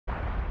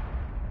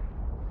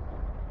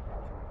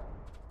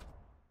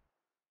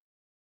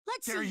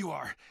Let's see. There you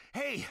are.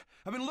 Hey,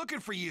 I've been looking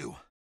for you.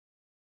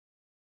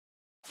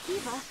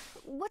 Kiva,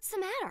 what's the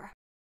matter?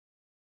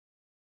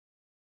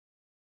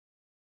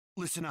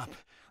 Listen up,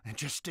 and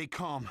just stay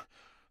calm.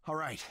 All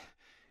right.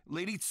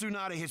 Lady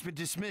Tsunade has been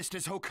dismissed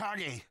as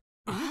Hokage.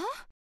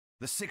 Huh?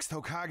 The 6th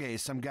Hokage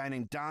is some guy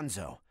named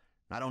Danzo.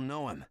 I don't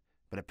know him,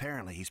 but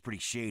apparently he's pretty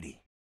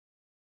shady.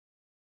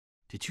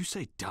 Did you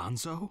say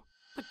Danzo?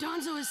 But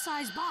Danzo is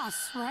Sai's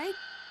boss, right?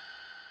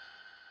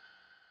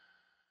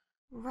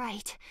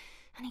 Right.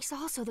 And he's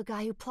also the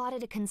guy who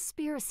plotted a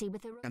conspiracy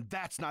with the... And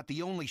that's not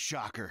the only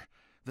shocker.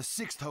 The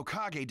 6th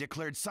Hokage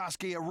declared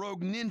Sasuke a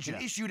rogue ninja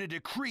and issued a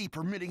decree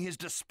permitting his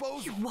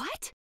disposal.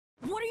 What?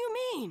 What do you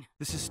mean?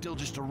 This is still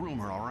just a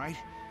rumor, all right?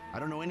 I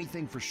don't know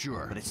anything for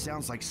sure, but it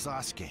sounds like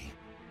Sasuke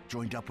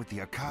joined up with the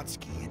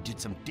Akatsuki and did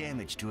some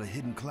damage to a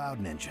hidden cloud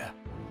ninja.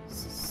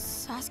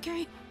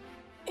 Sasuke?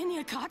 In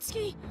the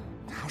Akatsuki?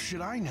 How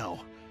should I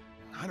know?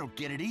 I don't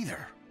get it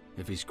either.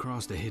 If he's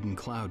crossed a hidden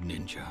cloud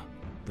ninja,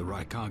 the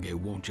Raikage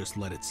won't just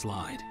let it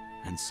slide.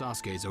 And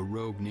Sasuke's a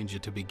rogue ninja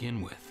to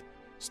begin with.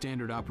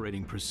 Standard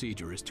operating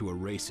procedure is to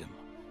erase him.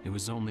 It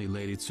was only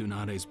Lady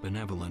Tsunade's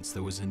benevolence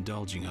that was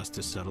indulging us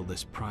to settle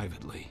this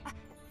privately.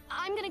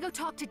 I'm gonna go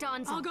talk to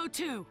Danzo. I'll go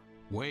too.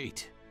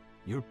 Wait.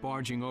 Your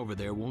barging over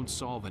there won't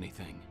solve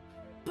anything.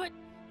 But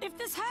if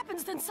this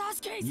happens, then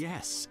Sasuke's...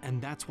 Yes,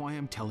 and that's why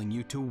I'm telling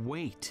you to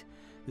wait.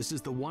 This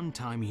is the one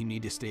time you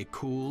need to stay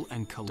cool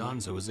and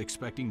Danzo is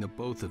expecting the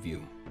both of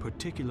you,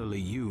 particularly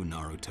you,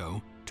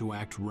 Naruto, to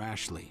act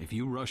rashly. If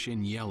you rush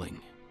in yelling,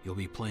 you'll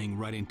be playing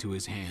right into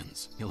his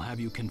hands. He'll have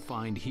you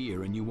confined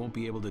here and you won't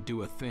be able to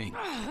do a thing.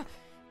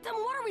 Then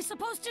what are we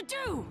supposed to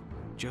do?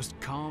 Just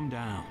calm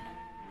down.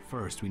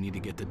 First, we need to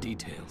get the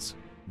details.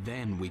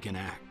 Then we can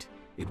act.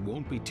 It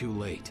won't be too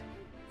late.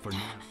 For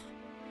now.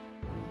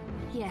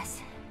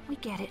 Yes, we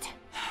get it.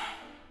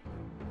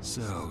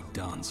 So,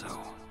 Danzo,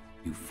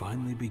 you've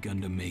finally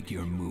begun to make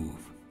your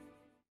move.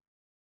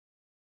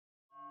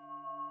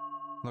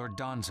 Lord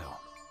Danzo,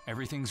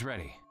 everything's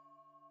ready.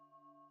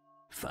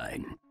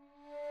 Fine.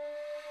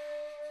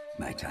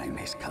 My time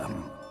has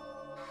come.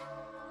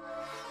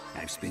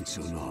 I've spent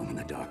so long in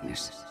the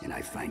darkness, and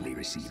I finally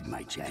received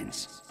my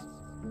chance.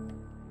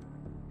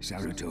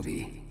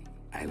 Sarutobi,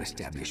 I'll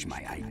establish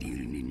my ideal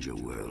ninja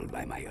world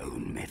by my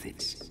own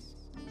methods.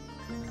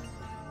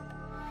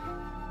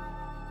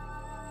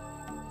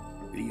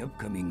 The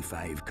upcoming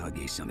 5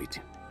 Kage Summit,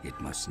 it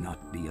must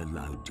not be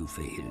allowed to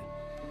fail.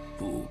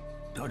 Fu,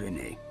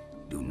 Torene,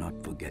 do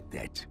not forget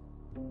that.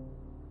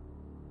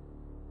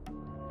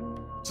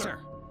 Sir.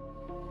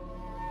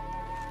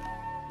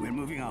 We're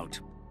moving out.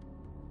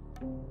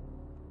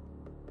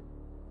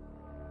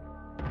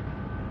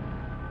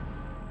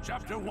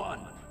 Chapter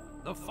 1,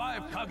 the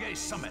 5 Kage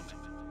Summit.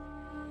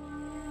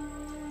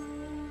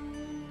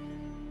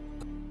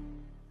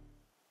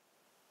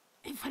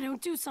 If I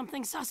don't do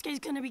something, Sasuke's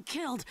gonna be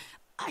killed.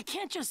 I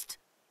can't just...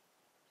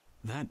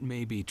 That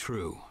may be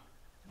true,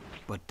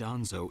 but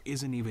Danzo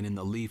isn't even in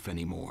the Leaf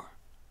anymore.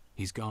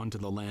 He's gone to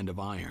the Land of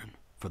Iron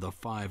for the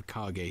 5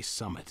 Kage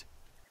Summit.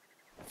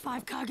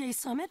 5 Kage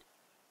Summit?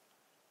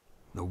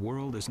 The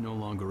world is no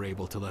longer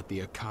able to let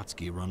the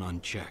Akatsuki run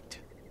unchecked.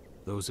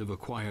 Those who've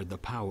acquired the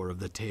power of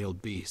the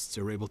tailed beasts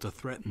are able to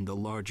threaten the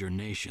larger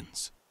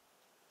nations.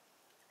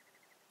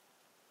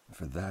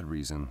 For that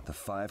reason, the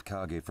 5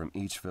 Kage from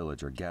each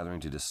village are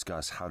gathering to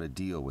discuss how to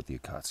deal with the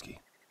Akatsuki.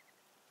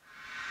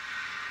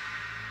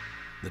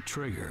 The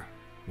trigger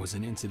was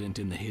an incident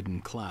in the hidden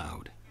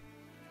cloud.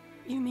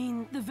 You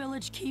mean the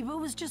village Kiba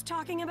was just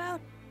talking about?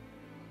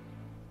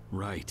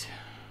 Right.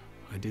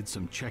 I did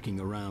some checking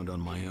around on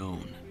my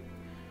own.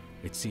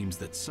 It seems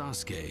that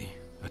Sasuke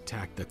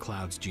attacked the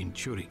cloud's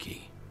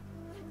Jinchuriki.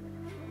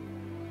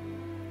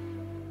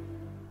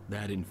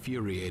 That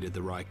infuriated the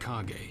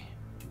Raikage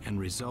and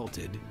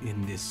resulted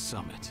in this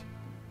summit.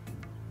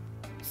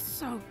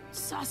 So,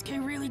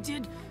 Sasuke really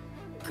did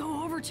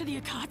go over to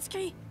the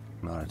Akatsuki?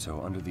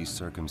 Naruto, under these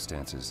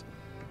circumstances,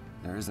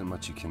 there isn't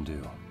much you can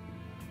do.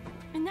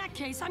 In that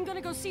case, I'm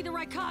gonna go see the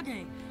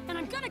Raikage, and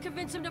I'm gonna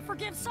convince him to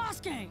forgive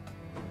Sasuke!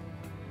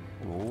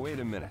 Wait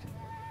a minute.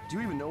 Do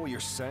you even know what you're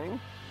saying?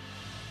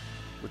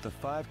 With the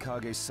 5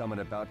 Kage Summit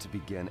about to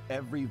begin,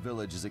 every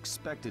village is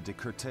expected to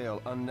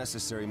curtail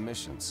unnecessary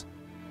missions.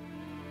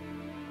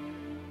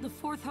 The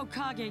 4th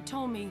Hokage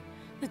told me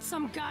that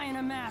some guy in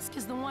a mask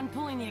is the one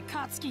pulling the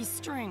Akatsuki's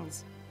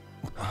strings.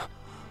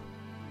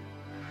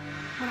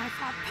 When I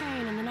fought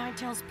Pain and the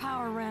Ninetales'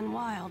 power ran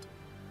wild,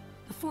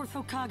 the 4th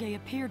Hokage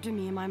appeared to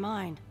me in my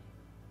mind.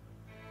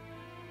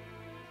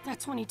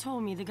 That's when he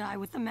told me the guy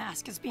with the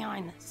mask is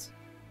behind this.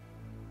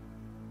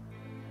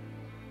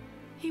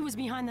 He was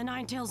behind the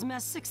Ninetales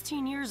mess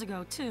 16 years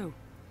ago, too.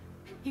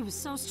 He was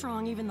so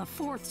strong, even the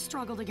 4th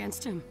struggled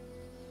against him.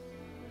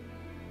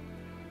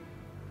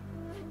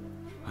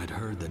 I'd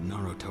heard that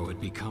Naruto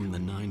had become the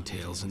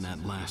Ninetales in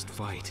that last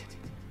fight.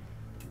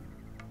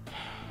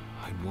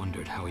 I'd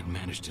wondered how he'd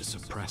managed to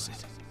suppress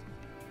it.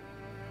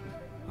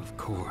 Of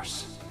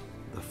course,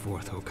 the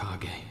 4th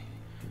Hokage.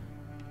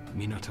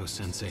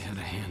 Minato-sensei had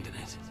a hand in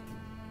it.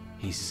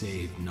 He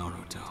saved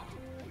Naruto.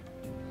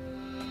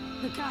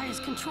 The guy is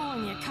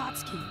controlling the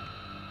Akatsuki.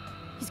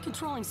 He's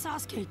controlling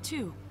Sasuke,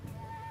 too.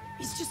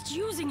 He's just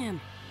using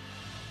him.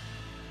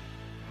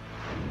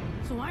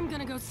 So I'm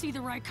gonna go see the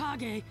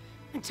Raikage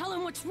and tell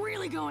him what's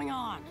really going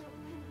on.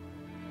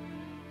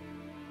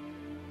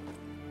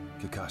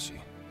 Kakashi.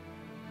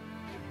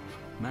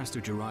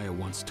 Master Jiraiya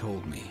once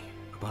told me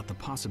about the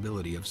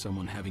possibility of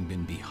someone having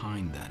been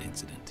behind that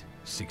incident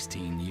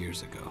 16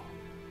 years ago.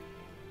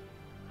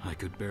 I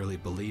could barely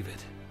believe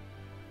it.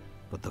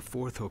 But the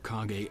fourth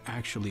Hokage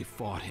actually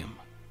fought him.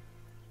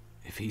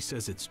 If he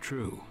says it's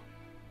true,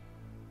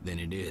 then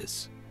it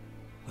is.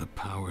 The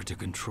power to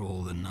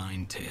control the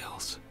Nine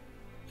Tails,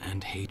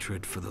 and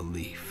hatred for the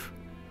Leaf.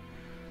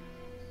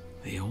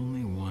 The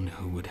only one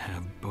who would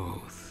have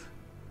both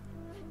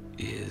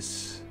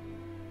is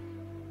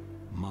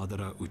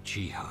Madara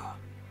Uchiha.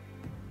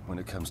 When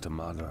it comes to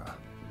Madara,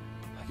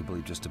 I can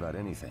believe just about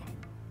anything,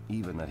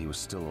 even that he was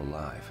still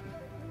alive.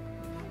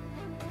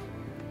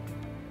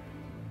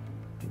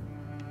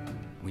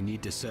 We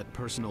need to set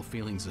personal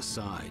feelings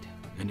aside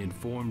and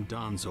inform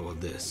Danzo of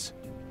this,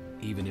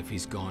 even if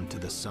he's gone to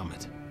the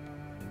summit.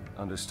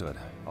 Understood.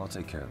 I'll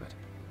take care of it.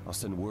 I'll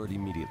send word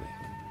immediately.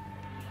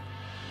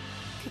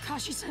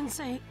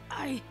 Kakashi-sensei,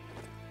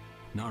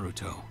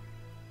 Naruto,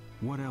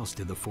 what else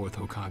did the fourth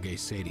Hokage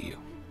say to you?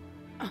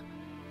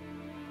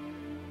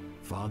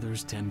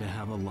 Fathers tend to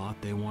have a lot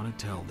they want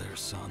to tell their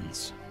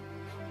sons.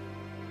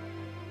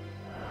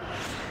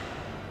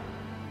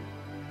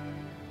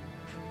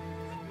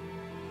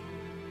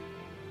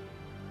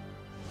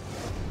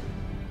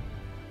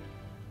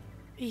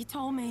 He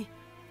told me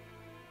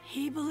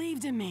he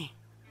believed in me.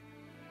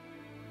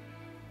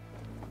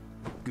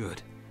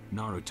 Good.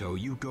 Naruto,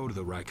 you go to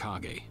the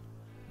Raikage.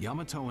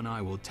 Yamato and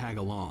I will tag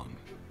along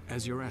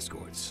as your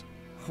escorts.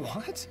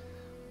 What?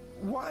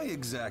 Why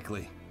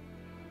exactly?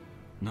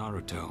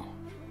 Naruto,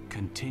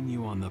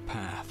 continue on the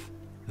path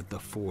that the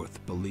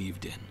fourth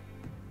believed in.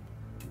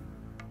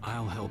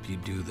 I'll help you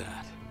do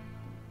that.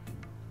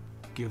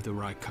 Give the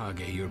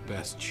Raikage your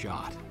best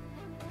shot.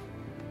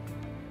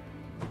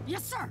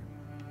 Yes, sir!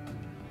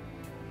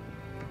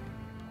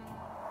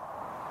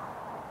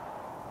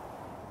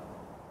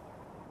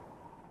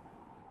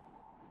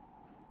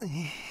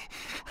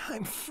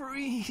 I'm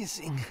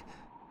freezing.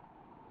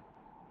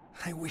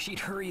 I wish he'd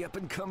hurry up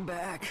and come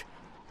back.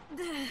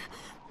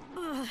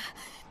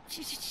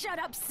 Shut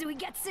up,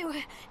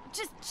 Suigetsu.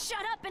 Just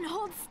shut up and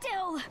hold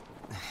still.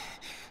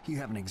 You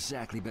haven't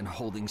exactly been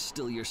holding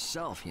still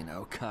yourself, you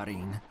know,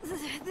 Karin.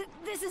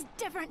 This is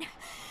different.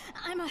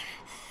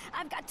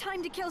 I've got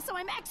time to kill, so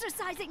I'm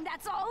exercising,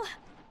 that's all.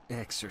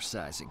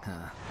 Exercising,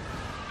 huh?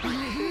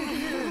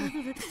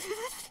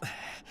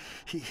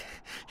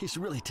 He's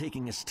really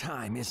taking his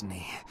time, isn't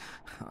he?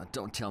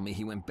 Don't tell me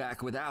he went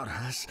back without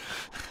us.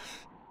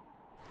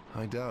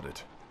 I doubt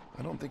it.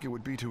 I don't think it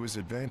would be to his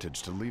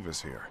advantage to leave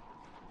us here.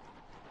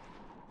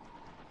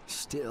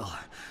 Still,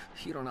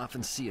 you don't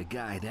often see a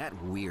guy that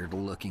weird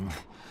looking.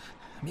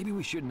 Maybe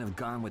we shouldn't have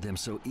gone with him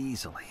so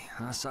easily,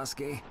 huh,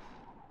 Sasuke?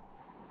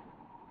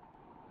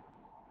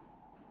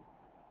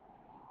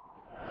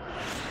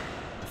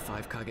 The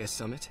Five Kage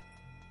Summit?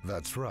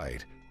 That's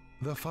right.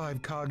 The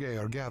Five Kage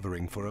are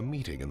gathering for a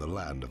meeting in the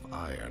Land of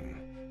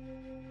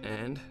Iron.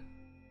 And?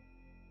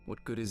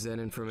 What good is that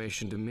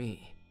information to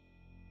me?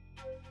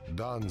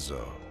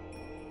 Danzo,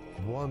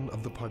 one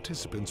of the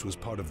participants, was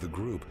part of the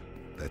group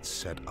that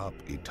set up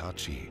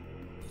Itachi,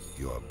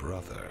 your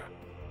brother.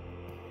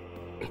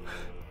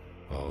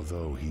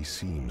 Although he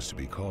seems to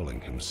be calling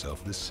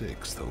himself the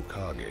sixth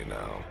Hokage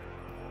now.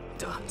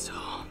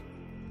 Danzo.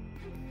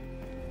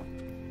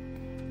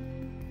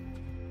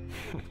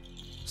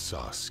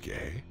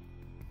 Sasuke,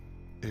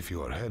 if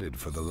you're headed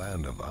for the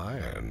Land of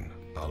Iron,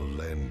 I'll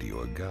lend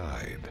you a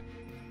guide.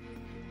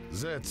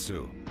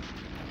 Zetsu.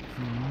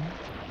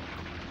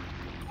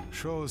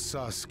 Show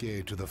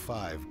Sasuke to the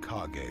Five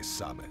Kage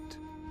Summit.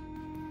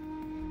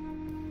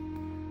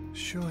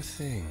 Sure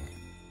thing.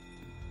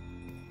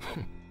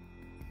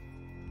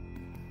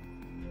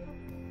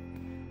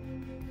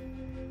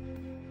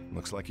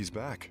 Looks like he's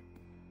back.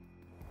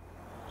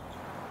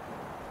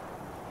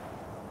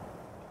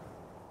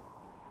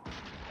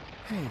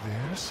 Hey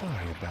there,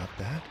 sorry about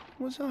that.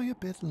 Was I a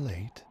bit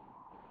late?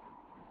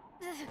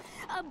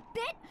 A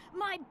bit?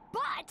 My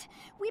butt!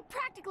 We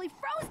practically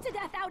froze to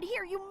death out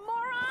here, you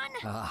moron!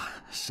 Ah,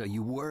 so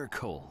you were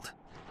cold.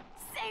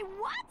 Say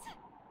what?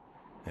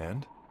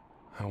 And?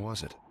 How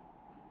was it?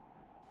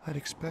 I'd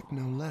expect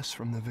no less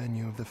from the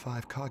venue of the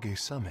Five Kage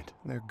Summit.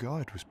 Their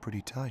guard was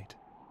pretty tight.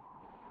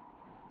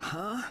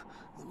 Huh?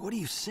 What are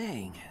you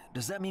saying?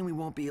 Does that mean we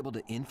won't be able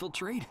to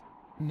infiltrate?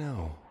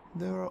 No,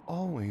 there are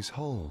always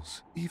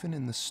holes, even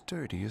in the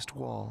sturdiest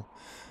wall.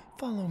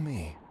 Follow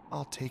me.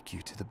 I'll take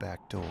you to the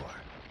back door.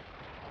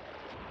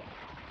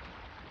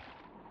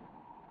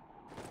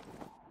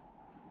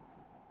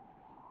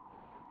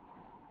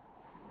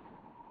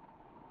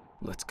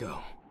 Let's go.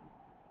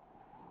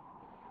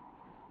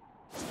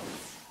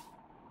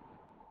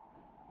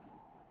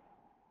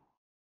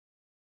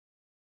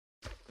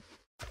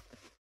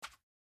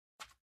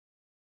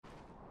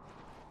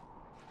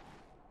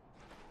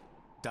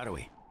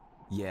 Darui.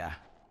 Yeah.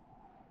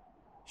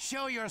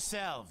 Show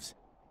yourselves.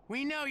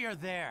 We know you're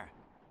there.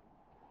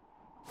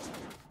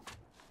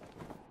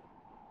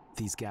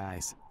 These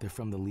guys, they're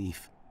from the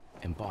Leaf.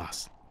 And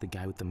boss, the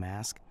guy with the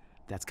mask,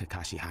 that's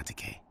Kakashi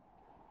Hatake.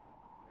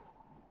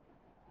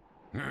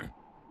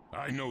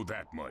 I know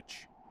that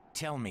much.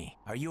 Tell me,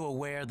 are you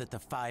aware that the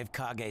 5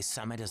 Kage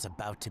Summit is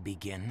about to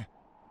begin?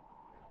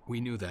 We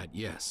knew that,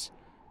 yes.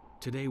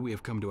 Today we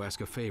have come to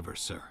ask a favor,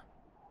 sir.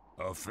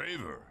 A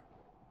favor?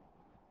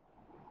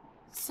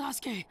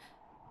 Sasuke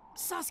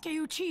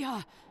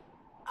Uchiha,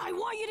 I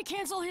want you to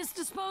cancel his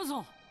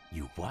disposal.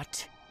 You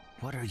what?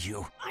 What are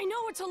you? I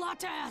know it's a lot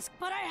to ask,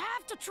 but I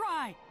have to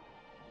try.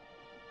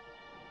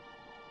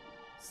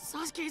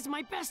 Sasuke's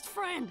my best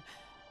friend.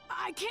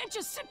 I can't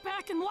just sit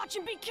back and watch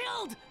him be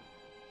killed.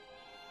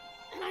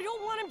 And I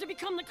don't want him to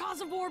become the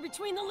cause of war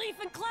between the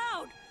Leaf and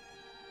Cloud.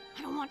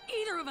 I don't want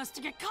either of us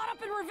to get caught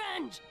up in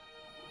revenge.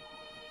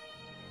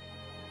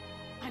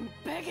 I'm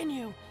begging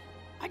you.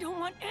 I don't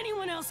want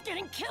anyone else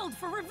getting killed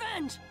for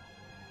revenge.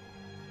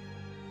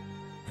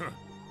 Huh.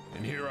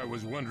 And here I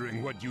was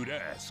wondering what you'd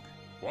ask.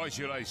 Why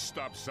should I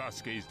stop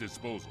Sasuke's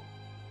disposal?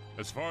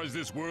 As far as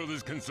this world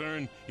is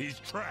concerned, he's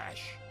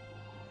trash.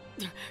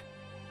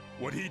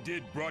 What he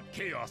did brought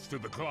chaos to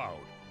the Cloud.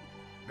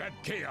 That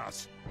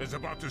chaos is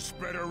about to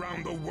spread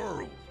around the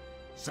world.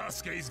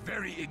 Sasuke's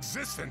very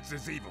existence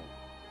is evil.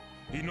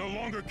 He no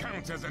longer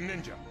counts as a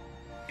ninja.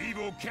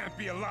 Evil can't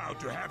be allowed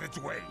to have its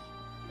way.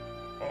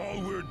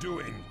 All we're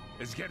doing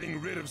is getting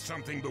rid of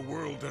something the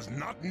world does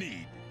not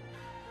need.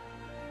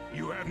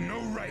 You have no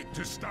right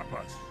to stop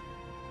us.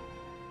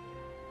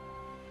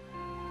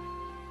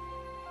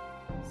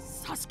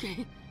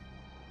 Sasuke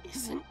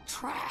isn't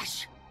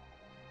trash.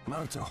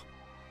 Naruto.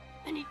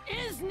 And he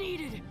is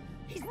needed.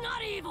 He's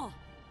not evil.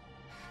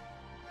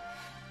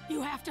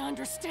 You have to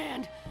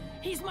understand.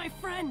 He's my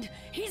friend.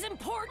 He's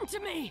important to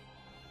me.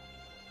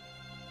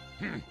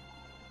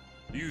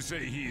 You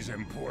say he's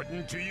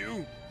important to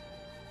you?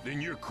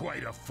 Then you're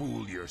quite a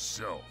fool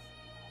yourself.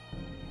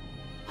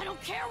 I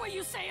don't care what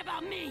you say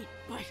about me,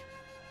 but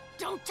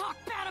don't talk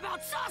bad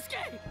about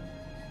Sasuke!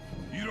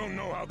 You don't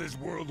know how this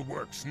world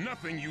works.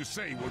 Nothing you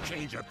say will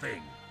change a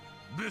thing.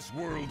 This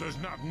world does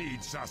not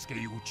need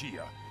Sasuke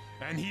Uchiha,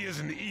 and he is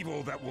an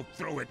evil that will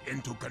throw it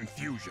into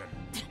confusion.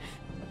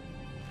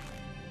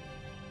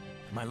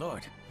 My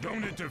lord.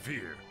 Don't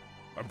interfere.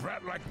 A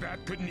brat like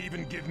that couldn't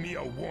even give me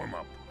a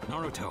warm-up.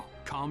 Naruto,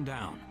 calm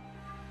down.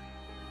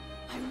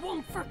 I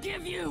won't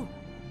forgive you!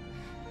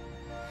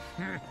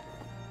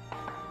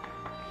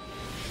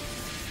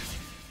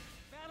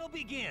 Battle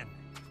begin!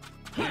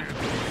 We're going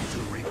to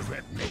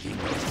regret making a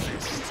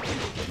fist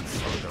in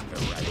front of the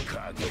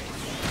Raikage.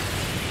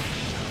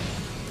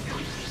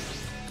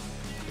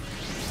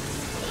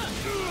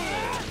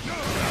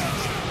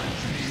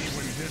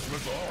 When this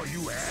was all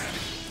you had?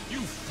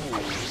 You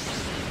fool!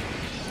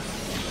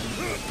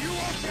 You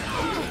won't get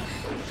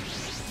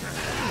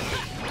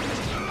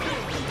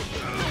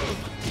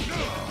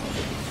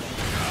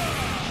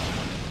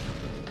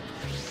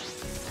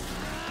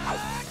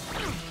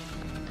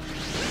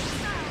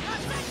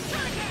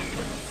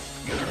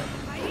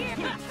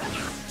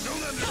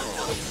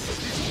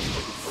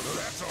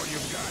That's all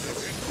you've got, is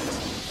it?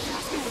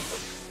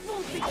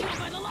 Won't be killed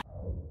by the light!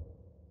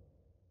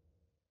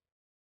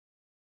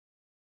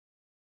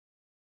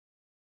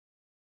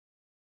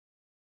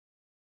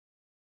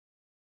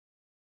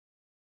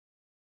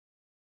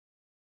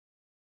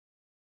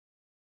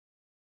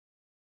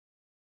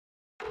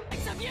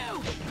 Of you!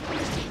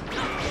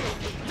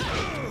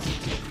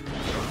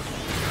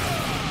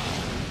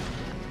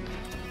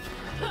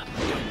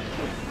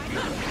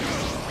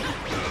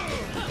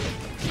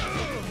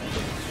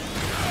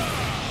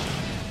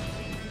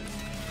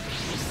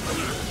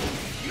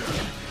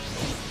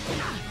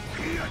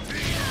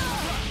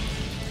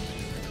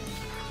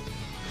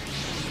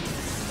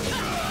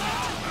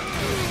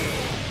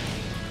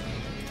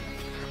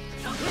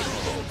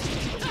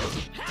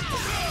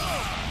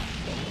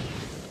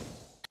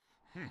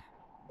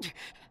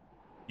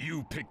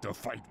 You picked a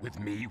fight with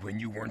me when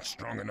you weren't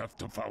strong enough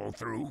to follow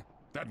through?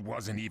 That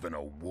wasn't even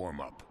a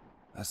warm-up.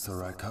 That's the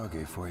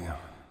Raikage for you.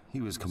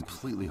 He was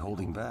completely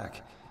holding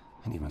back,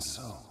 and even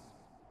so.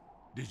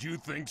 Did you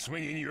think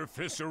swinging your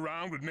fists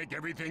around would make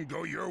everything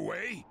go your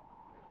way?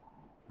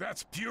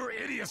 That's pure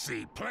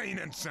idiocy, plain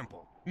and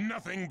simple.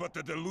 Nothing but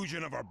the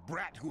delusion of a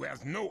brat who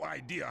has no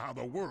idea how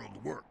the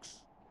world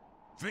works.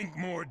 Think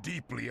more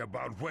deeply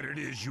about what it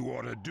is you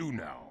ought to do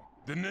now.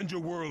 The ninja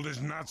world is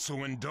not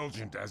so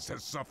indulgent as to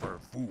suffer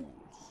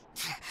fools.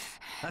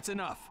 That's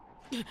enough.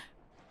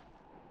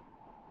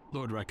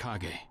 Lord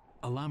Raikage,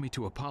 allow me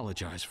to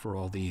apologize for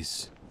all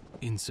these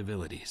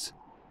incivilities.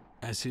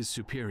 As his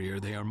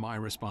superior, they are my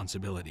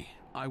responsibility.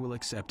 I will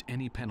accept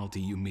any penalty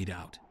you mete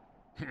out.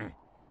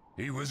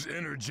 He was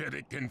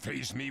energetic and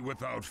faced me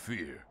without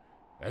fear.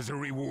 As a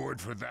reward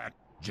for that,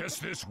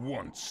 just this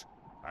once,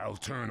 I'll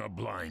turn a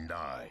blind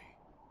eye.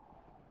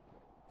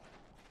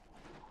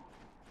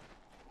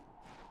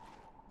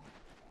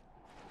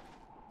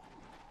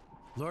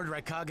 Lord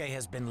Raikage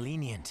has been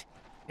lenient.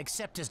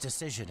 Accept his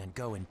decision and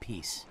go in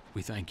peace.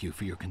 We thank you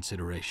for your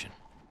consideration.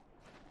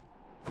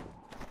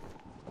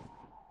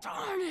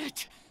 Darn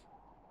it!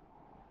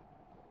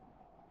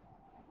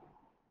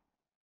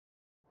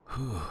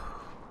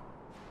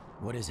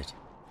 What is it?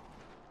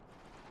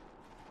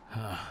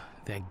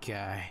 That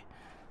guy.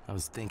 I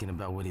was thinking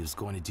about what he was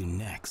going to do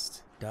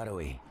next.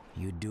 Darui,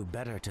 you'd do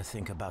better to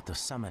think about the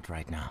summit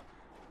right now.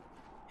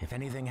 If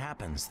anything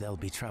happens, there'll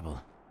be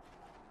trouble.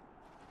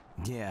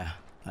 Yeah,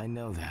 I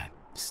know that.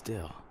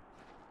 Still.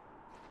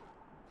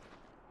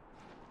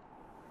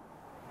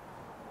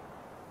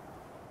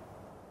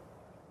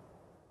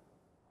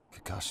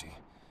 Kakashi,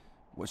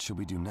 what should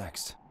we do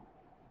next?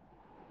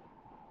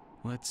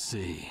 Let's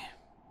see.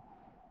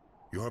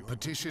 Your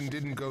petition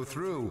didn't go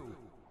through,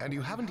 and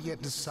you haven't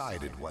yet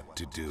decided what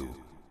to do.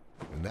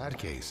 In that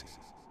case,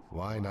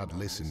 why not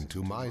listen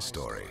to my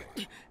story?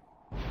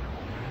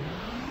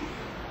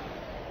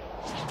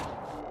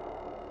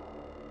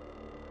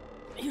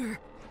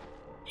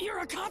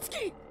 You're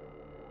Akatsuki?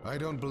 I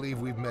don't believe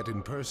we've met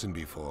in person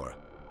before,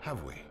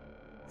 have we?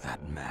 That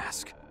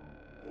mask.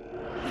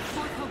 The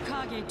fourth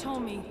Hokage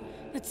told me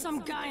that some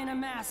guy in a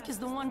mask is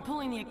the one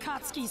pulling the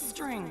Akatsuki's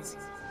strings.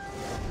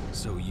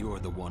 So you're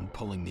the one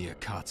pulling the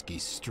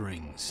Akatsuki's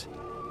strings.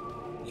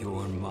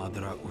 You're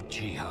Madara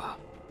Uchiha.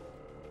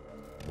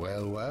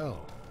 Well,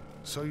 well.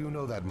 So you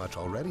know that much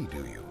already,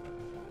 do you?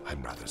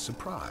 I'm rather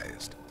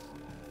surprised.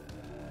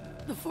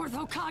 The fourth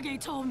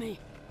Hokage told me.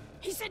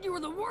 He said you were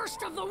the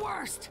worst of the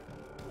worst!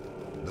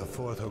 The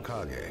fourth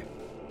Hokage,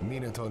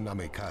 Minato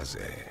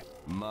Namikaze.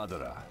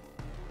 Madara.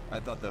 I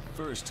thought the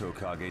first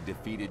Hokage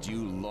defeated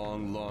you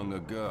long, long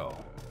ago.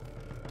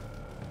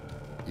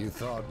 You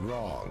thought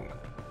wrong.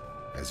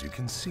 As you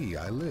can see,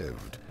 I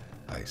lived.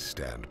 I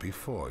stand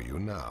before you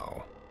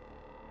now.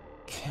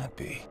 Can't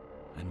be.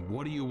 And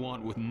what do you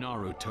want with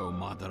Naruto,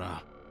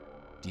 Madara?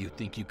 Do you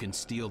think you can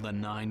steal the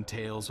Nine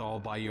Tails all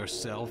by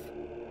yourself?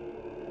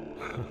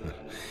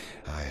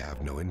 I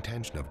have no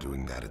intention of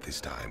doing that at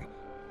this time.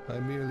 I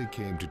merely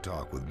came to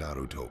talk with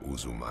Naruto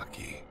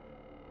Uzumaki.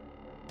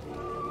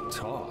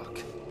 Talk?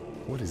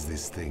 What is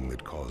this thing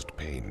that caused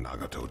Pain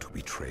Nagato to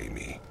betray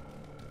me?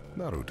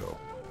 Naruto,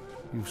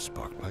 you've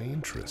sparked my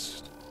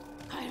interest.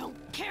 I don't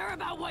care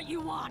about what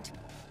you want!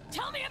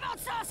 Tell me about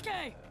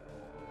Sasuke!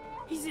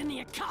 He's in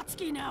the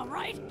Akatsuki now,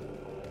 right?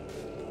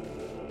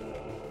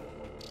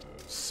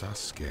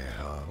 Sasuke,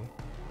 huh?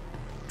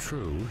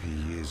 True,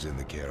 he is in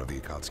the care of the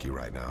Akatsuki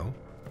right now,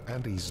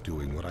 and he's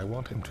doing what I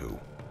want him to.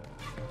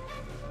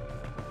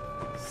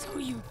 So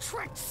you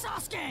tricked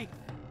Sasuke!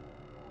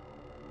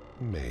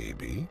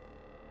 Maybe.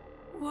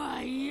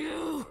 Why,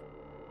 you...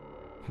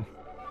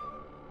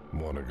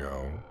 Wanna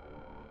go?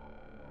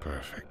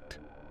 Perfect.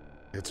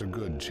 It's a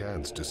good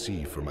chance to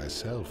see for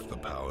myself the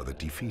power that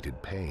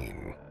defeated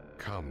Pain.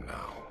 Come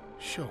now,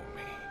 show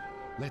me.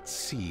 Let's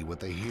see what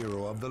the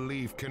hero of the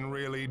leaf can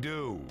really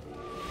do.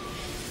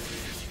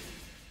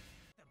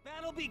 The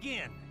battle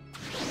begin!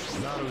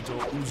 Naruto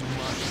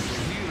Uzumaki, the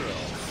hero.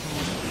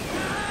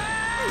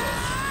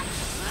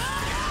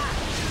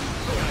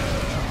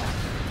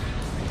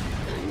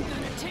 I'm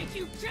gonna take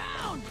you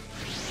down!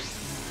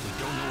 We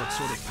don't know what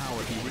sort of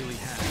power he really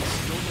has.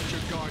 Don't let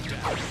your guard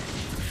down.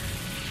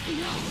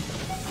 No,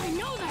 I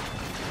know that!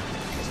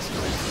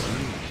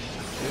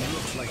 It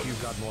looks like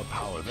you've got more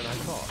power than I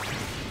thought.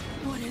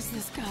 What is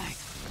this guy?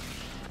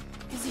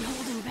 Is he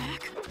holding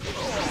back?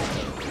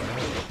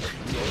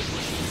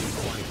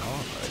 Quite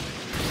hard.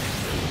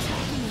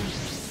 Attacking him.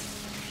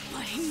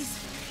 But he's...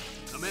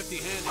 I'm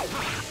empty-handed.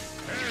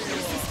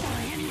 Who's this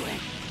guy anyway?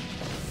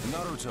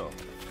 Naruto,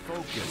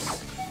 focus.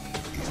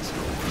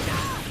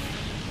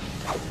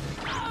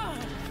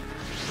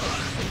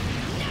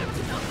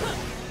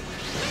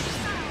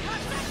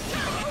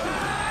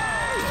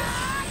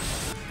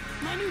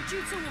 My new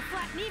jutsu will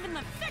flatten even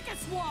the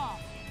thickest wall!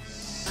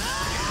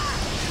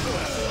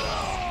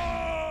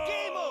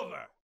 Game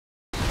over!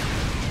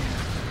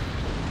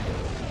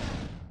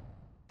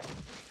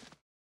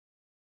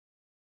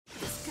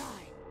 This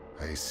guy.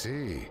 I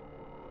see.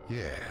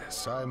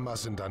 Yes, I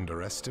mustn't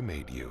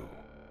underestimate you.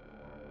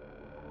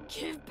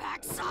 Give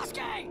back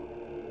Sasuke!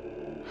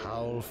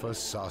 Howl for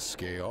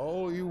Sasuke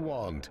all you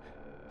want,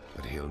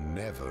 but he'll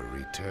never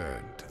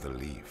return to the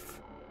leaf.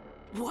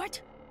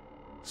 What?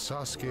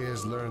 Sasuke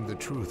has learned the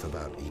truth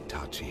about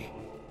Itachi.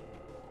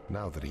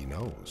 Now that he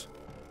knows,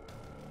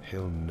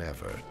 he'll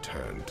never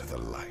turn to the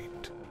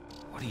light.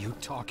 What are you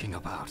talking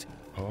about?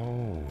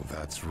 Oh,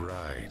 that's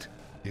right.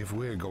 If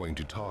we're going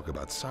to talk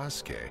about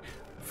Sasuke,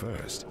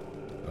 first,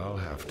 I'll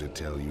have to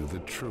tell you the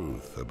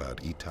truth about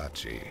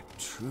Itachi.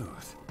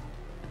 Truth?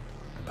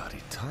 About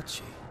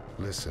Itachi?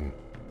 Listen,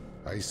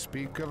 I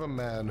speak of a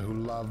man who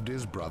loved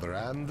his brother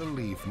and the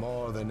leaf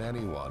more than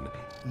anyone,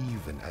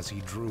 even as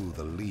he drew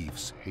the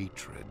leaf's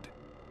hatred.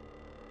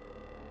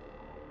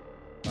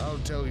 I'll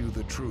tell you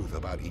the truth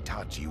about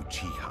Itachi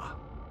Uchiha.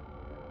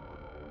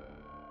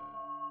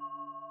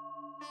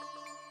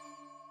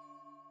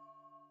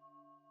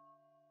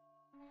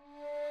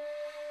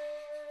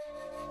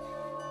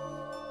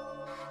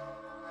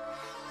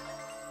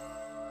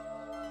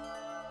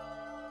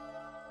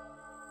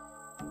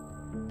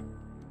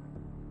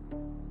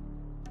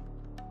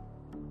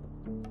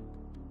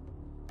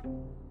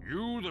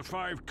 You, the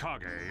 5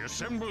 Kage,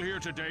 assemble here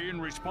today in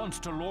response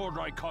to Lord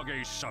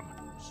Raikage's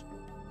summons.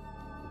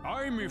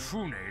 I,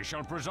 Mifune,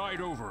 shall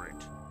preside over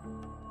it.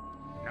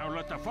 Now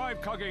let the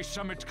 5 Kage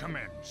summit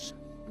commence.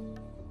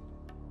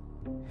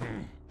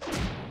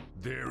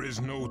 There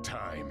is no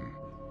time.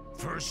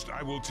 First,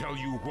 I will tell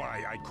you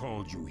why I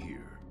called you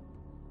here.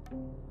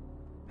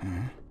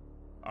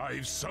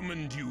 I've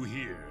summoned you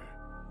here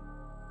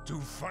to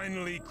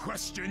finally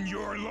question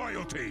your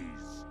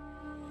loyalties.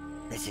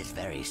 This is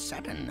very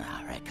sudden,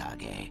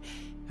 Hokage.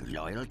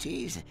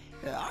 Loyalties?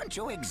 Aren't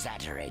you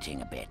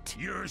exaggerating a bit?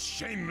 You're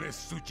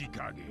shameless,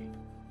 Tsuchikage.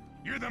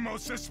 You're the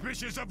most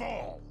suspicious of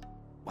all.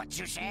 What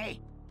you say?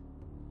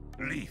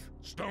 Leaf,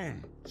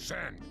 stone,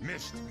 sand,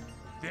 mist.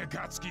 The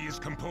Akatsuki is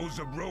composed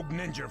of rogue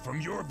ninja from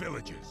your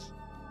villages.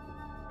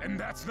 And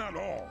that's not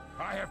all.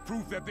 I have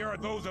proof that there are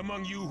those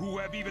among you who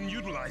have even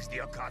utilized the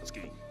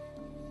Akatsuki.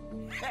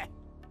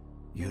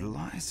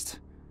 Utilized?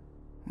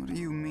 What do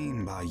you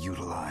mean by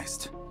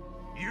utilized?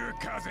 You're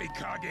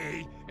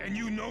Kazekage, and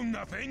you know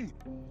nothing?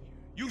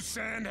 You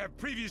San have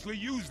previously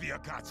used the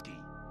Akatsuki.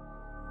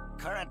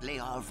 Currently,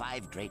 all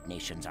 5 great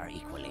nations are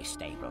equally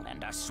stable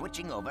and are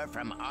switching over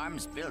from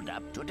arms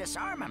buildup to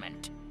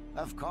disarmament.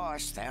 Of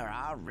course, there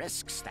are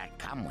risks that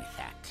come with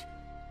that.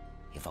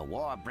 If a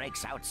war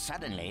breaks out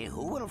suddenly,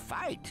 who will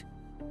fight?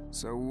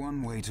 So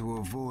one way to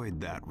avoid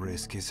that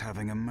risk is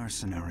having a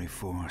mercenary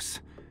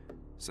force,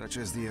 such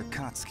as the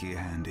Akatsuki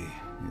handy.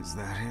 Is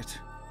that it?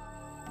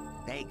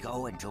 They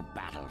go into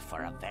battle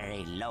for a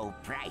very low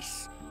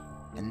price,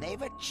 and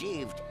they've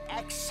achieved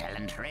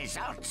excellent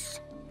results.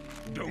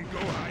 Don't go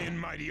high and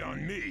mighty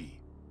on me.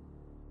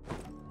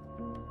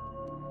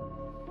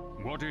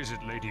 What is it,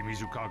 Lady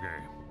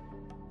Mizukage?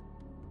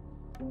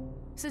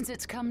 Since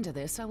it's come to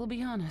this, I will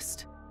be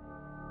honest.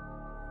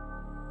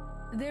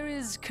 There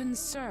is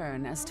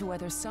concern as to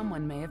whether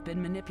someone may have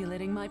been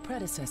manipulating my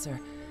predecessor,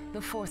 the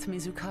 4th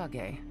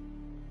Mizukage.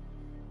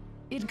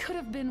 It could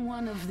have been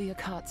one of the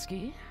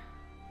Akatsuki,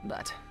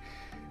 but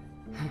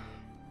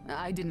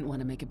I didn't want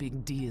to make a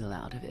big deal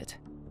out of it.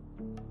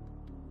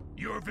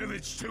 Your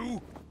village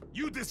too?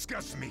 You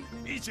disgust me,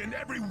 each and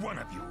every one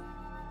of you.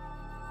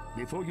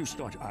 Before you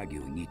start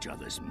arguing each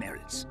other's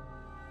merits,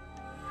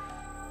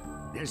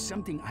 there's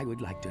something I would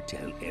like to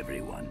tell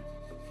everyone.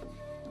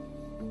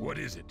 What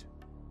is it?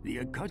 The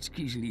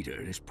Akatsuki's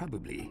leader is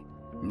probably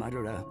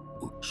Madara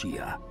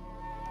Uchiha.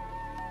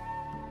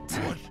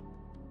 What?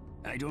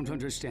 I don't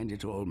understand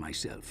it all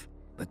myself,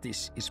 but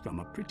this is from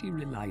a pretty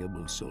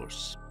reliable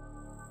source.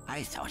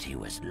 I thought he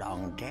was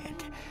long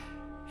dead.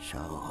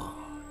 So,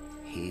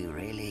 he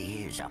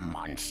really is a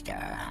monster,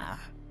 huh?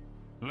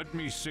 Let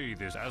me say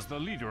this as the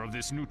leader of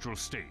this neutral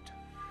state.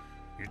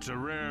 It's a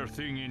rare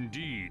thing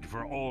indeed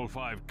for all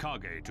 5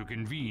 Kage to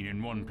convene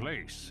in one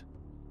place.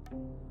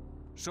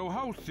 So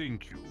how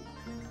think you?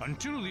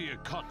 Until the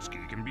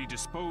Akatsuki can be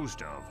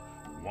disposed of,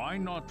 why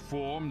not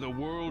form the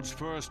world's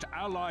first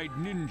allied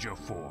ninja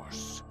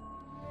force?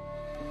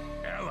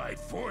 Allied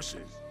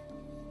forces?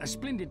 A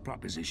splendid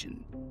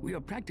proposition. We are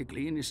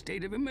practically in a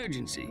state of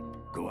emergency.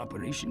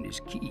 Cooperation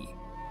is key.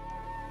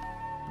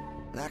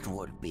 That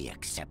would be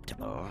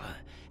acceptable.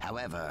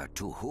 However,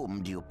 to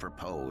whom do you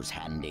propose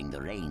handing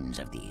the reins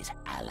of these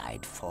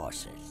allied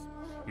forces?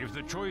 If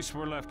the choice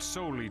were left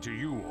solely to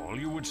you all,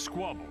 you would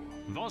squabble.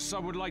 Thus, I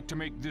would like to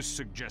make this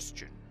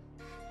suggestion.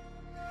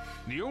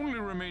 The only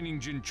remaining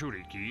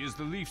Jinchuriki is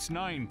the Leaf's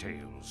 9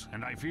 Tails,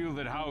 and I feel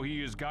that how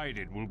he is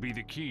guided will be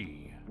the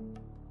key.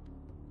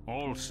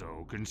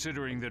 Also,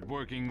 considering that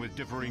working with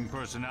differing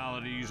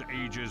personalities,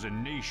 ages,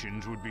 and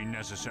nations would be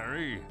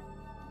necessary,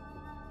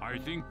 I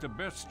think the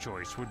best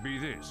choice would be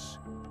this.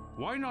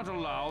 Why not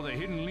allow the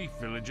Hidden Leaf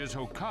Village's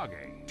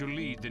Hokage to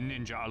lead the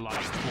Ninja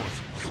Alliance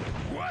forces?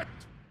 What?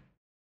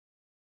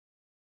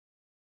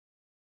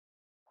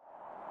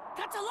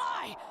 That's a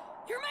lie!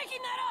 You're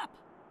making that up!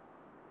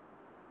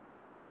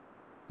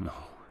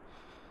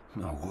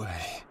 No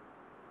way.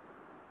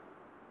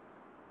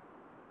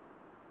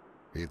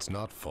 It's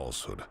not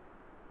falsehood.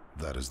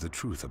 That is the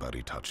truth about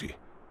Itachi.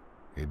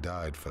 He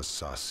died for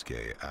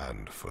Sasuke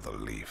and for the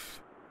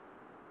Leaf.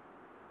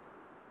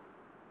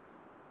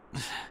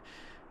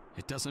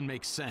 It doesn't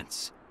make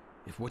sense.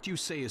 If what you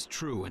say is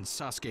true and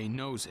Sasuke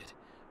knows it,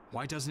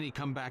 why doesn't he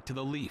come back to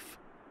the Leaf?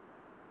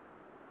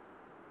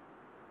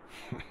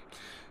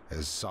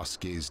 As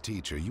Sasuke's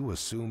teacher, you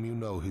assume you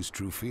know his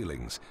true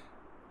feelings,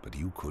 but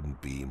you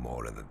couldn't be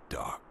more in the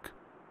dark.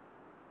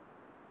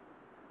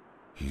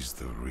 He's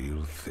the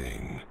real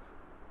thing.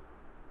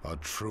 A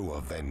true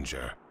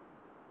Avenger.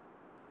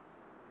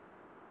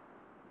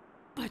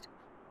 But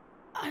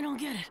I don't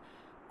get it.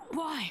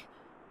 Why?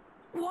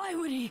 Why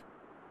would he?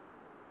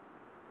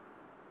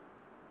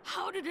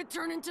 How did it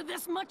turn into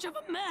this much of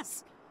a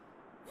mess?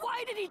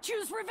 Why did he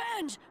choose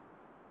revenge?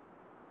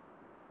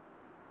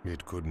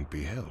 It couldn't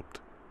be helped.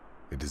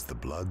 It is the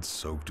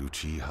blood-soaked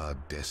Uchiha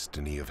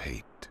destiny of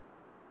hate.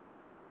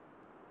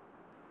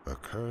 A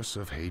curse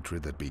of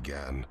hatred that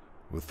began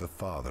with the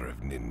father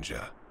of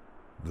ninja,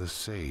 the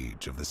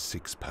sage of the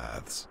 6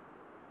 paths.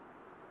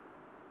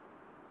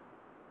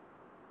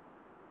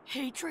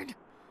 hatred,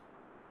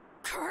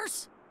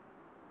 curse.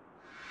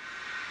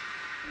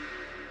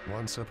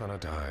 Once upon a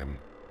time,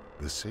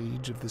 the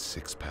Sage of the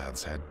Six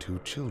Paths had 2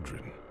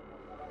 children.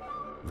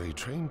 They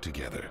trained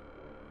together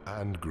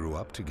and grew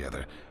up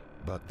together,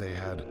 but they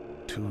had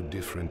 2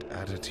 different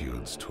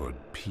attitudes toward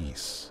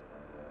peace.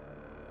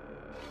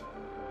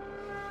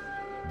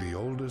 The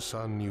older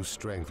son knew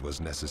strength was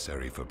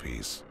necessary for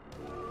peace.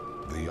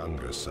 The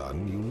younger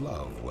son knew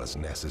love was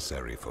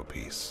necessary for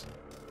peace.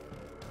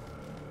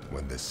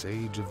 When the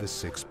Sage of the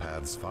Six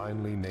Paths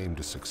finally named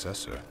a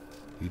successor,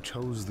 he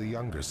chose the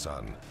younger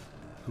son,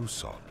 who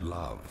sought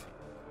love.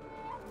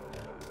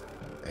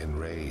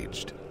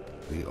 Enraged,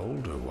 the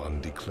older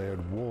one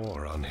declared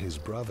war on his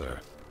brother.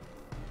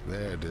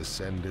 Their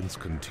descendants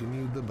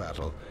continued the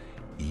battle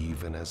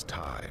even as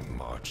time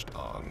marched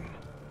on.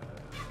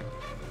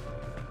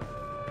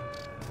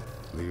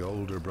 The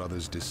older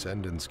brother's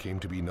descendants came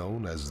to be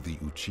known as the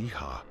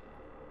Uchiha,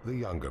 the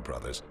younger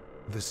brothers,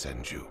 the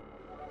Senju.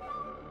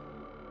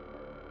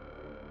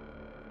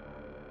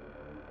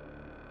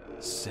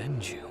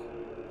 Senju?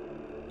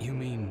 You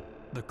mean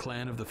the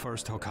clan of the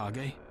first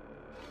Hokage?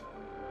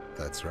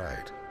 That's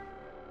right.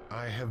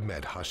 I have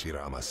met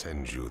Hashirama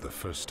Senju, the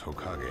first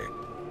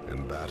Hokage,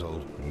 in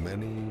battle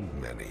many,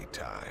 many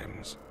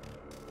times.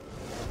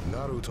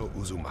 Naruto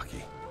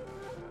Uzumaki.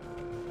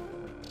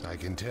 I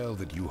can tell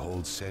that you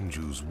hold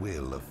Senju's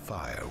will of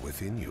fire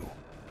within you.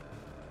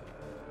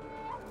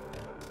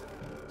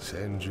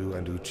 Senju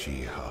and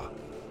Uchiha,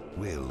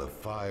 will of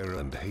fire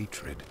and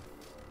hatred.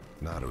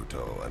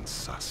 Naruto and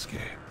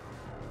Sasuke.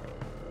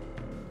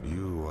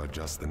 You are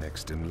just the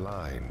next in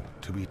line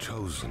to be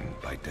chosen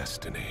by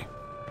destiny.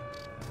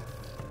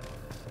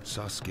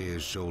 Sasuke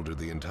has shouldered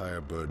the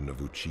entire burden of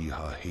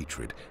Uchiha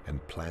hatred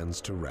and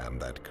plans to ram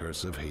that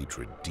curse of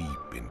hatred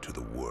deep into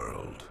the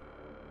world.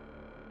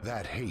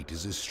 That hate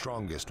is his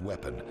strongest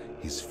weapon,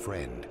 his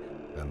friend,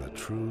 and the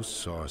true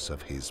source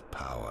of his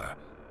power.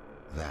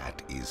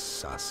 That is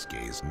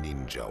Sasuke's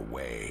ninja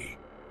way.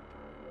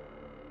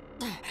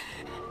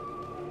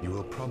 You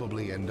will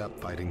probably end up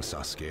fighting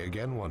Sasuke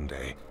again one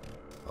day.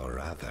 Or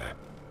rather,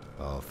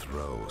 I'll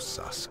throw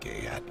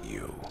Sasuke at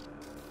you.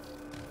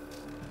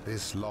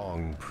 This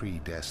long,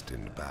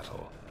 predestined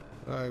battle,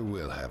 I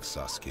will have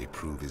Sasuke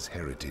prove his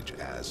heritage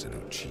as an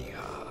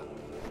Uchiha.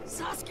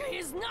 Sasuke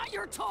is not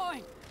your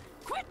toy!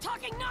 Quit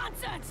talking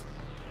nonsense!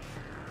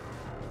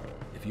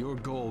 If your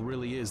goal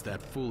really is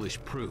that foolish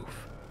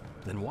proof,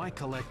 then why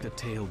collect the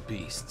tailed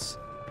beasts?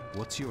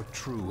 What's your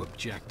true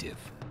objective?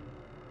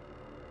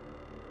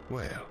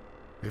 Well,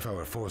 if I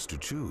were forced to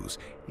choose,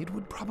 it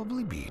would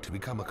probably be to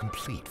become a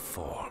complete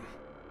form.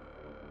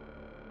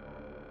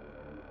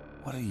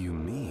 What do you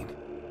mean?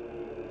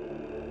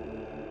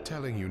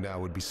 Telling you now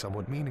would be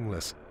somewhat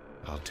meaningless.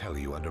 I'll tell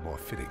you under more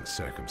fitting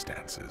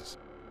circumstances.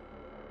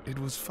 It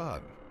was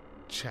fun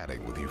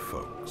chatting with you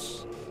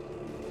folks.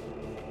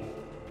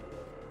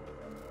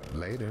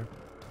 Later.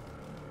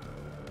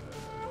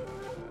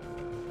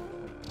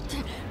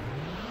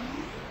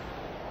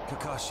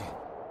 Kakashi.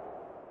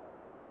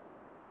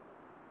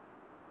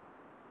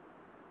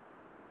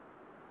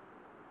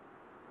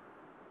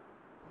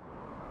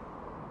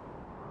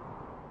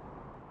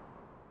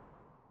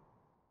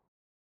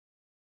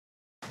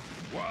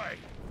 Why?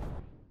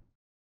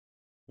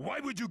 Why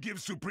would you give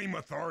supreme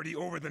authority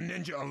over the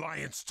Ninja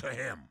Alliance to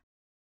him?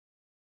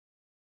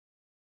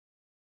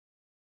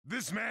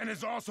 This man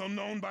is also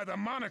known by the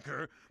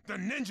moniker, the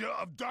Ninja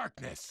of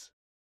Darkness.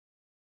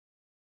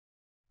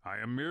 I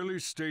am merely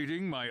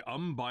stating my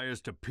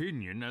unbiased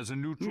opinion as a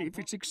neutral... If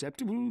it's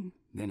acceptable,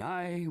 then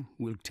I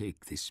will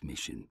take this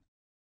mission.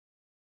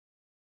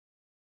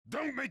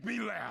 Don't make me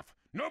laugh!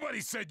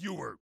 Nobody said you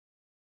were...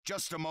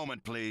 Just a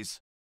moment,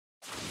 please.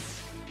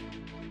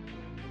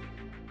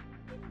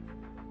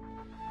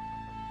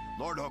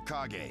 Lord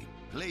Hokage,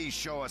 please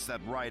show us that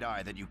right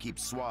eye that you keep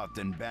swathed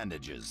in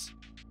bandages.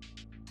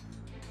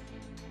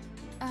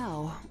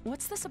 Ow,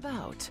 what's this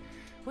about?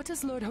 What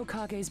does Lord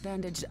Hokage's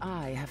bandaged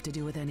eye have to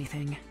do with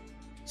anything?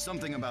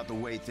 Something about the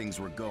way things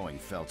were going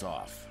felt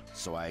off,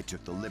 so I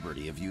took the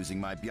liberty of using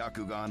my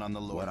Byakugan on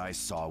the Lord. What I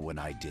saw when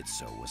I did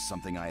so was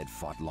something I had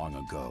fought long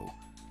ago.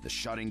 The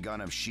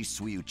Sharingan of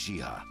Shisui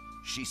Uchiha.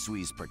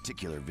 Shisui's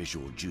particular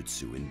visual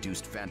jutsu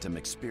induced phantom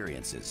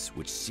experiences,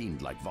 which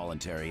seemed like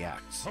voluntary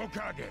acts.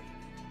 Hokage,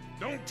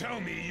 don't tell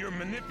me you're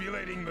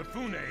manipulating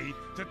Mifune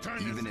to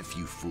turn Even if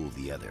you fool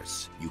the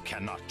others, you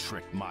cannot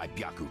trick my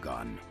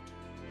Byakugan.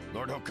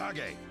 Lord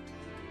Hokage!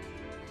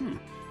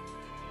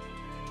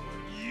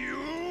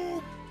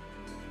 You...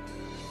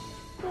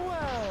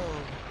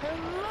 Well,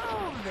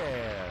 hello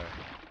there!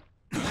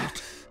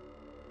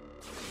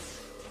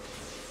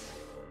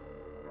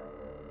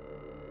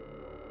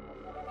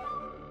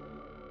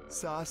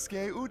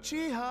 Sasuke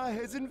Uchiha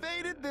has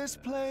invaded this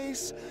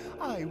place.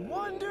 I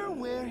wonder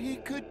where he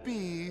could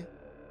be.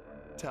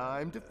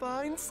 Time to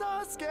find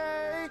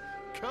Sasuke!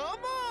 Come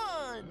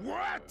on!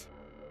 What?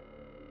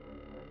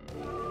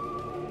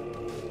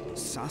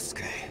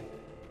 Sasuke?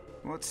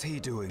 What's he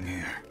doing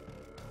here?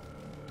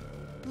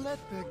 Let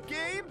the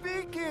game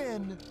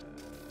begin!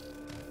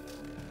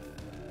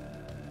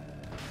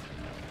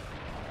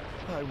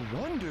 I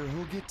wonder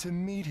who'll get to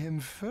meet him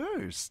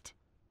first.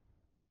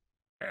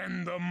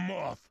 And the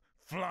moth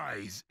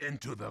flies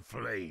into the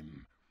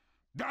flame.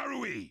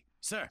 Darui!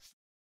 Sir!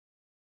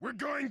 We're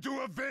going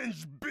to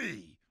avenge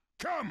B!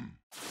 Come!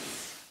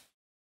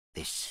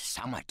 This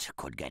summit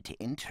could get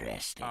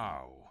interesting.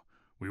 Ow.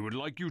 We would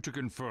like you to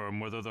confirm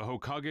whether the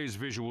Hokage's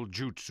visual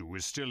jutsu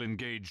is still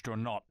engaged or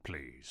not,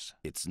 please.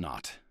 It's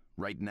not.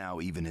 Right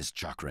now, even his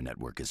chakra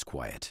network is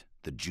quiet.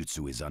 The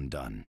jutsu is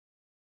undone.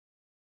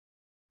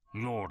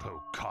 Lord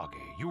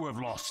Hokage, you have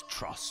lost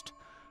trust.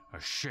 A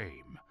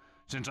shame,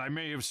 since I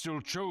may have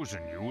still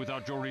chosen you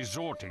without your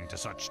resorting to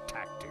such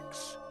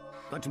tactics.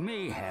 But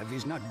may have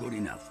is not good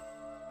enough.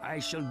 I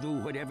shall do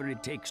whatever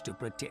it takes to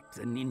protect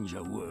the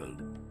ninja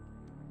world.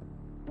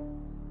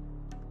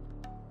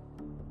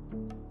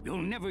 You'll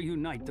never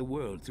unite the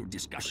world through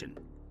discussion.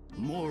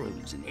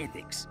 Morals and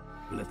ethics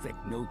will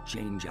affect no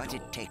change at all. But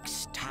it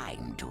takes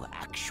time to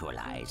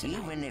actualize.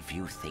 Even if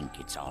you think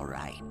it's all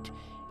right,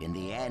 in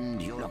the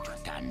end, you'll... Look,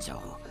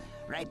 Danzo,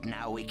 right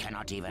now we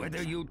cannot even...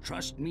 Whether you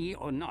trust me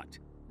or not,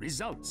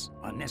 results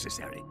are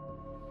necessary.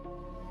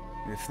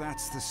 If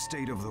that's the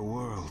state of the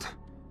world,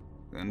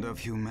 and of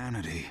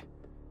humanity,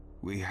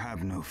 we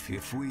have no fear.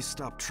 If we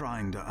stop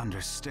trying to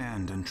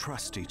understand and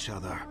trust each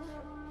other,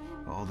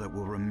 all that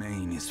will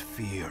remain is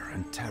fear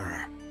and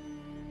terror.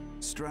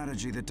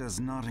 Strategy that does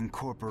not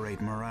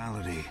incorporate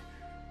morality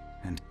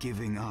and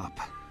giving up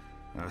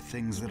are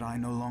things that I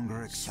no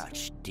longer accept.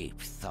 Such deep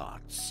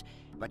thoughts.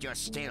 But you're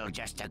still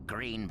just a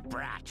green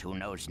brat who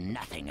knows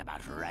nothing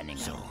about running.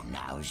 So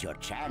now's your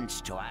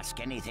chance to ask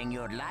anything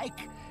you'd like.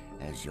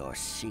 As your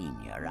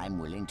senior, I'm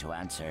willing to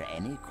answer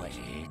any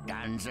question.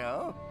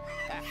 Danzo?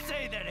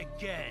 Say that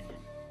again!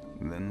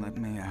 Then let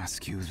me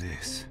ask you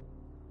this.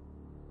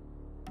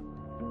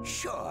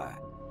 Sure.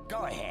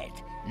 Go ahead.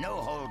 No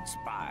holds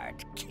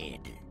barred,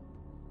 kid.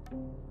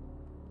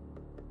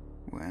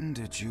 When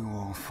did you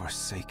all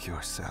forsake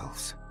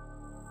yourselves?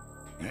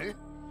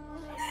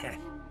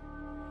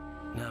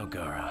 Now,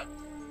 Gaara,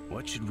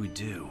 what should we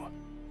do?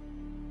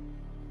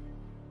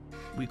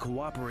 We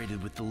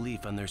cooperated with the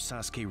Leaf on their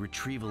Sasuke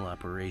retrieval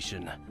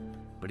operation,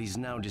 but he's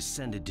now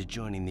descended to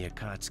joining the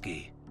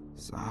Akatsuki.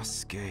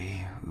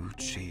 Sasuke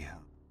Uchiha.